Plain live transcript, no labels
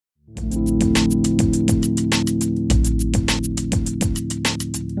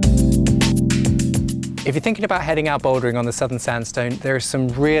If you're thinking about heading out bouldering on the Southern Sandstone, there are some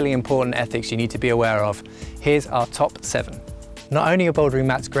really important ethics you need to be aware of. Here's our top 7. Not only are bouldering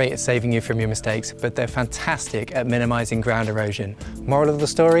mats great at saving you from your mistakes, but they're fantastic at minimizing ground erosion. Moral of the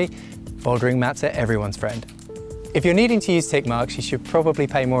story, bouldering mats are everyone's friend. If you're needing to use tick marks, you should probably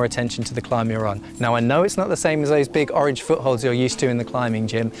pay more attention to the climb you're on. Now, I know it's not the same as those big orange footholds you're used to in the climbing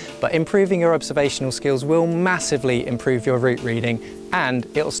gym, but improving your observational skills will massively improve your route reading, and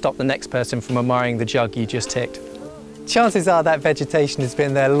it'll stop the next person from admiring the jug you just ticked. Chances are that vegetation has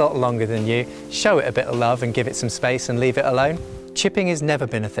been there a lot longer than you. Show it a bit of love and give it some space and leave it alone. Chipping has never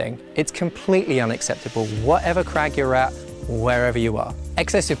been a thing. It's completely unacceptable, whatever crag you're at, wherever you are.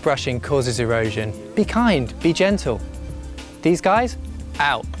 Excessive brushing causes erosion. Be kind, be gentle. These guys,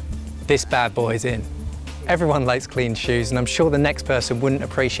 out. This bad boy's in. Everyone likes clean shoes, and I'm sure the next person wouldn't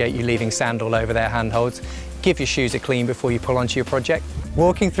appreciate you leaving sand all over their handholds. Give your shoes a clean before you pull onto your project.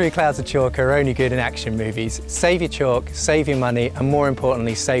 Walking through clouds of chalk are only good in action movies. Save your chalk, save your money, and more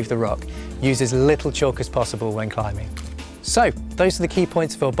importantly, save the rock. Use as little chalk as possible when climbing. So, those are the key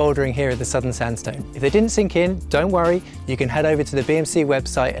points for bouldering here at the Southern Sandstone. If they didn't sink in, don't worry, you can head over to the BMC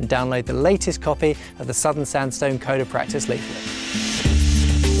website and download the latest copy of the Southern Sandstone Code of Practice leaflet.